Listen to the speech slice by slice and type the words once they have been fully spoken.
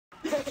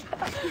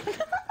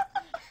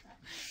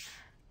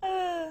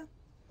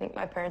Think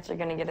my parents are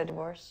gonna get a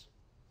divorce?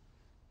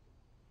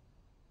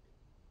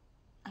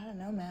 I don't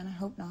know, man. I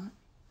hope not.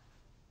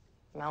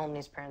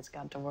 Melanie's parents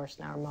got divorced.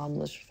 Now her mom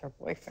lives with her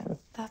boyfriend.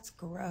 That's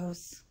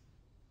gross.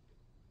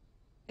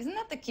 Isn't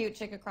that the cute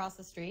chick across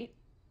the street?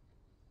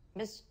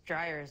 Miss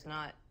Dryer's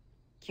not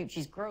cute.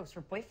 She's gross.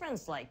 Her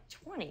boyfriend's like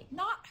 20.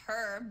 Not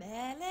her,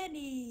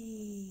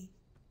 Melanie.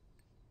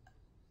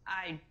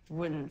 I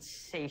wouldn't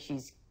say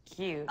she's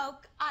cute. Oh,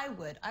 I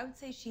would. I would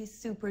say she's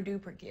super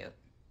duper cute.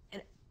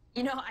 And,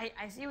 you know,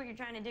 I see what you're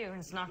trying to do, and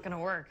it's not gonna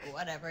work.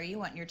 Whatever. You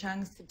want your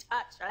tongues to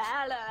touch.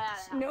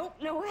 Nope,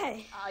 no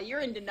way.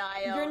 You're in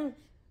denial. You're an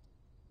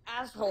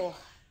asshole.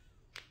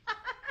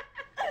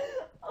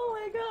 Oh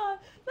my God,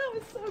 that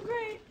was so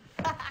great.